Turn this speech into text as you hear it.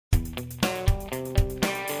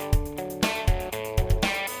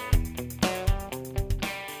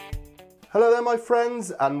there my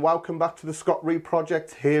friends, and welcome back to the Scott Ree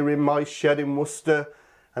Project here in my shed in Worcester.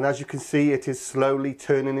 And as you can see, it is slowly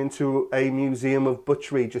turning into a museum of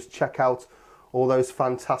butchery. Just check out all those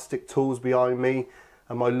fantastic tools behind me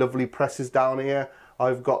and my lovely presses down here.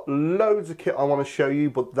 I've got loads of kit I want to show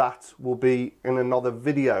you, but that will be in another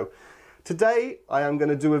video. Today I am going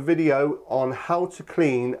to do a video on how to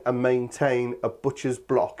clean and maintain a butcher's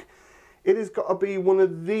block. It has got to be one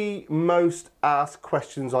of the most asked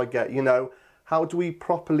questions I get, you know, how do we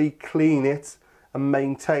properly clean it and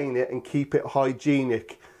maintain it and keep it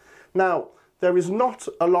hygienic? Now, there is not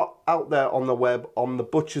a lot out there on the web on the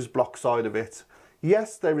butcher's block side of it.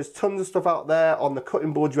 Yes, there is tons of stuff out there on the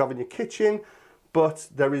cutting board you have in your kitchen, but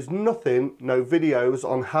there is nothing, no videos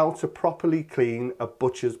on how to properly clean a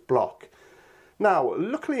butcher's block. Now,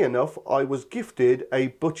 luckily enough, I was gifted a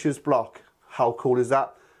butcher's block. How cool is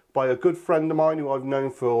that? By a good friend of mine who I've known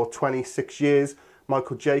for 26 years,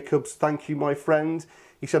 Michael Jacobs. Thank you, my friend.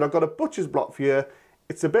 He said, I've got a butcher's block for you.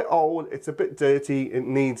 It's a bit old, it's a bit dirty, it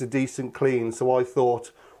needs a decent clean. So I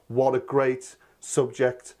thought, what a great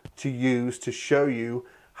subject to use to show you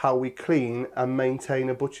how we clean and maintain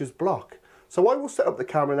a butcher's block. So I will set up the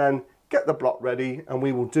camera then, get the block ready, and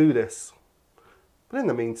we will do this. But in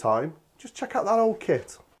the meantime, just check out that old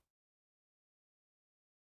kit.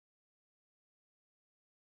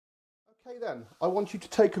 Okay then, I want you to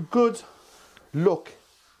take a good look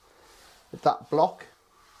at that block.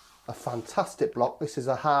 A fantastic block. This is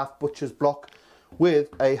a half butcher's block with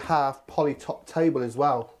a half poly top table as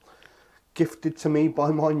well. Gifted to me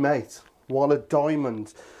by my mate. What a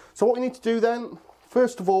diamond. So what we need to do then,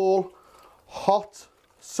 first of all, hot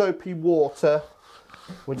soapy water.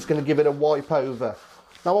 We're just going to give it a wipe over.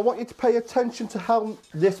 Now I want you to pay attention to how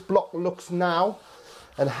this block looks now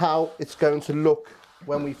and how it's going to look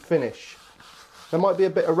when we finish. There might be a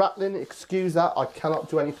bit of rattling, excuse that, I cannot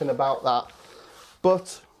do anything about that.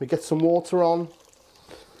 But we get some water on.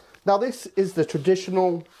 Now this is the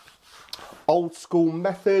traditional old school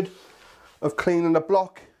method of cleaning a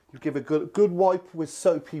block. You give a good wipe with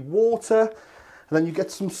soapy water and then you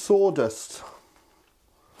get some sawdust.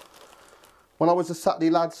 When I was a Saturday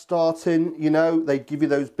lad starting, you know, they'd give you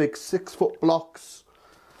those big 6-foot blocks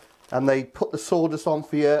and they'd put the sawdust on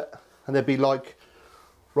for you and they'd be like,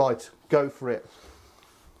 right, go for it.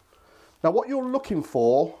 Now what you're looking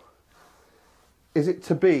for is it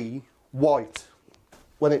to be white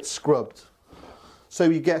when it's scrubbed. So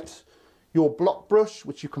you get your block brush,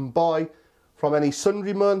 which you can buy from any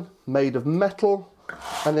sundryman made of metal,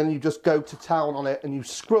 and then you just go to town on it and you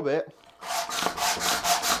scrub it.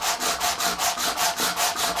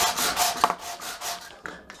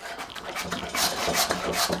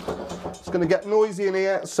 It's going to get noisy in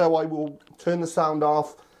here, so I will turn the sound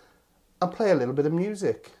off and play a little bit of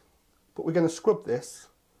music. But we're going to scrub this,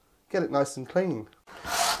 get it nice and clean.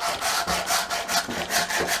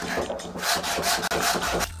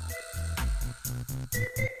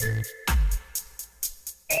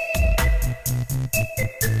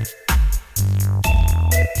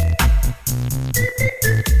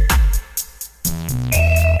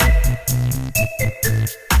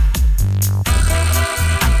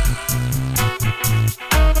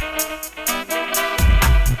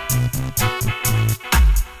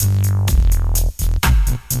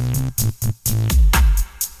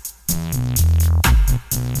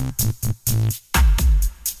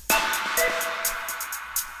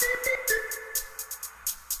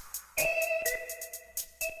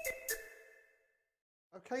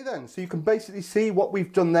 Okay then, so you can basically see what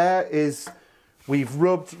we've done there is we've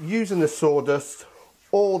rubbed, using the sawdust,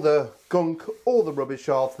 all the gunk, all the rubbish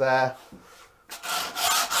off there.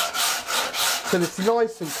 So it's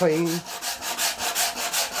nice and clean.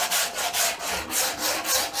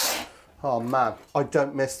 Oh man, I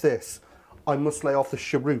don't miss this. I must lay off the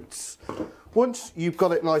cheroots. Once you've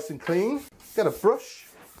got it nice and clean, get a brush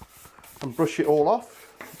and brush it all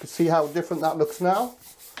off. You can see how different that looks now.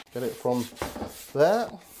 Get it from there.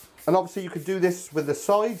 And obviously you could do this with the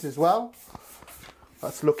sides as well.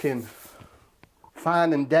 That's looking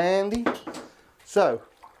fine and dandy. So,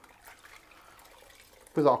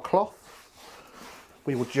 with our cloth,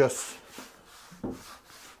 we will just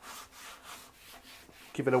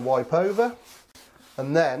give it a wipe over.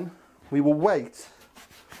 And then we will wait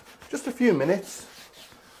just a few minutes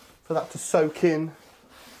for that to soak in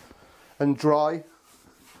and dry.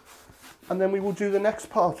 And then we will do the next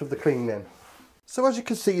part of the cleaning. So as you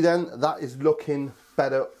can see then, that is looking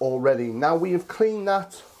better already. Now we have cleaned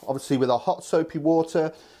that, obviously with our hot soapy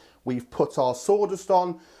water. We've put our sawdust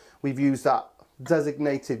on. We've used that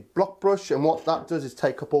designated block brush, and what that does is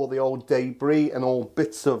take up all the old debris and all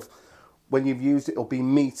bits of when you've used it, it'll be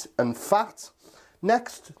meat and fat.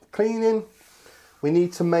 Next, cleaning, we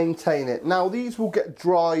need to maintain it. Now these will get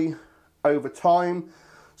dry over time,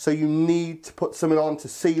 so you need to put something on to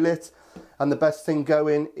seal it, and the best thing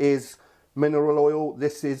going is mineral oil.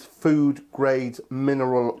 This is food grade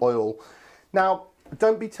mineral oil. Now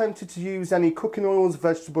don't be tempted to use any cooking oils,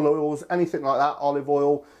 vegetable oils, anything like that, olive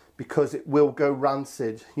oil, because it will go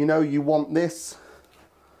rancid. You know, you want this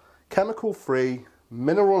chemical free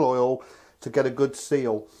mineral oil to get a good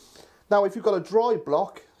seal. Now if you've got a dry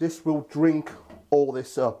block, this will drink all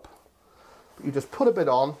this up. You just put a bit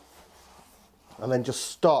on and then just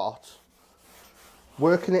start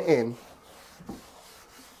working it in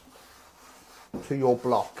to your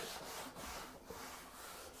block,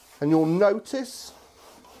 and you'll notice,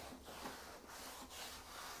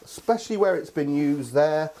 especially where it's been used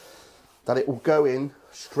there, that it will go in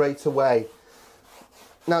straight away.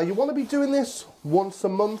 Now you want to be doing this once a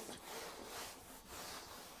month,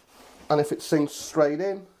 and if it sinks straight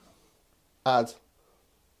in, add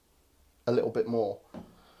a little bit more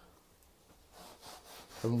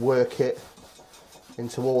and work it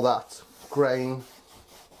into all that grain.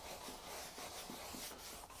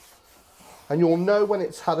 And you'll know when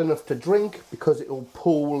it's had enough to drink because it will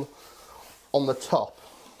pool on the top.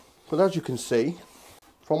 But as you can see,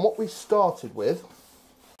 from what we started with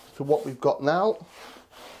to what we've got now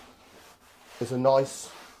is a nice,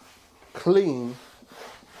 clean,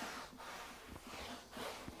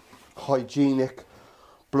 hygienic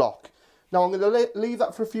block. Now I'm going to leave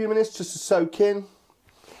that for a few minutes just to soak in.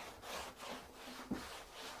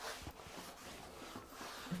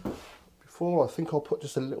 I think I'll put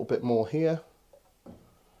just a little bit more here.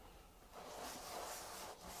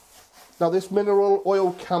 Now this mineral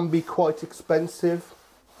oil can be quite expensive,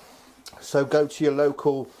 so go to your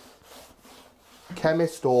local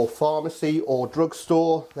chemist or pharmacy or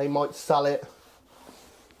drugstore. They might sell it,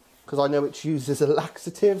 because I know it's used as a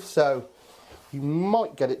laxative, so you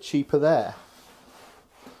might get it cheaper there.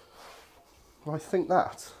 I think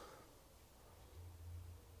that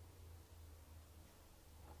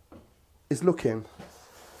is looking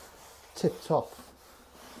tip top,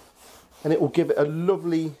 and it will give it a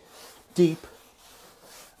lovely deep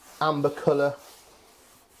amber colour.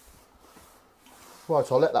 Right,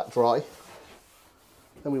 I'll let that dry,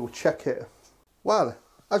 then we will check it. Well,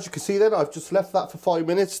 as you can see then, I've just left that for 5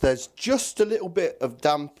 minutes. There's just a little bit of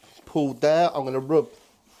damp pulled there. I'm going to rub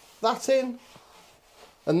that in,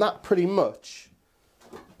 and that pretty much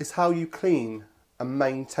is how you clean and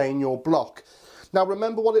maintain your block. Now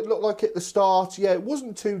remember what it looked like at the start. Yeah, it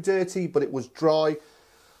wasn't too dirty, but it was dry.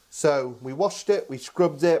 So we washed it, we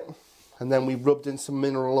scrubbed it, and then we rubbed in some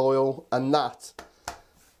mineral oil, and that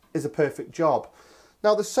is a perfect job.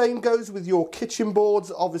 Now the same goes with your kitchen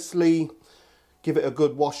boards. Obviously, give it a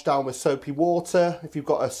good wash down with soapy water. If you've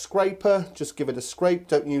got a scraper, just give it a scrape,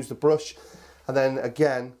 don't use the brush. And then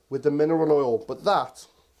again with the mineral oil. But that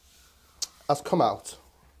has come out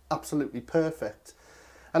absolutely perfect.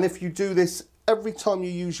 And if you do this every time you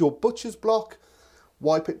use your butcher's block,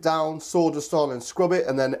 wipe it down, sawdust on and scrub it,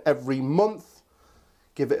 and then every month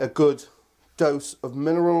give it a good dose of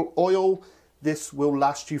mineral oil, this will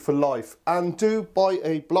last you for life. And do buy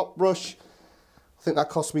a block brush. I think that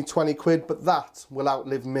cost me 20 quid, but that will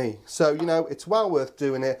outlive me. So, you know, it's well worth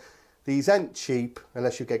doing it. These ain't cheap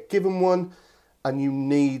unless you get given one and you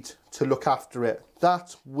need to look after it.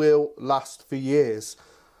 That will last for years.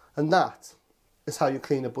 And that is how you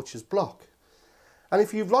clean a butcher's block. And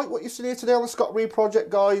if you've liked what you've seen here today on the Scott Rea Project,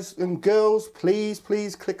 guys and girls, please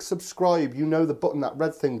click subscribe. You know the button, that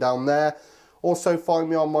red thing down there. Also find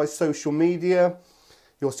me on my social media.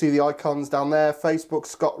 You'll see the icons down there. Facebook,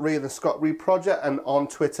 Scott Rea, the Scott Rea Project, and on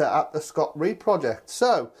Twitter at the Scott Rea Project.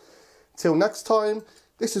 So, till next time,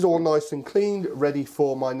 this is all nice and cleaned, ready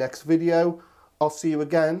for my next video. I'll see you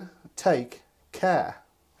again. Take care.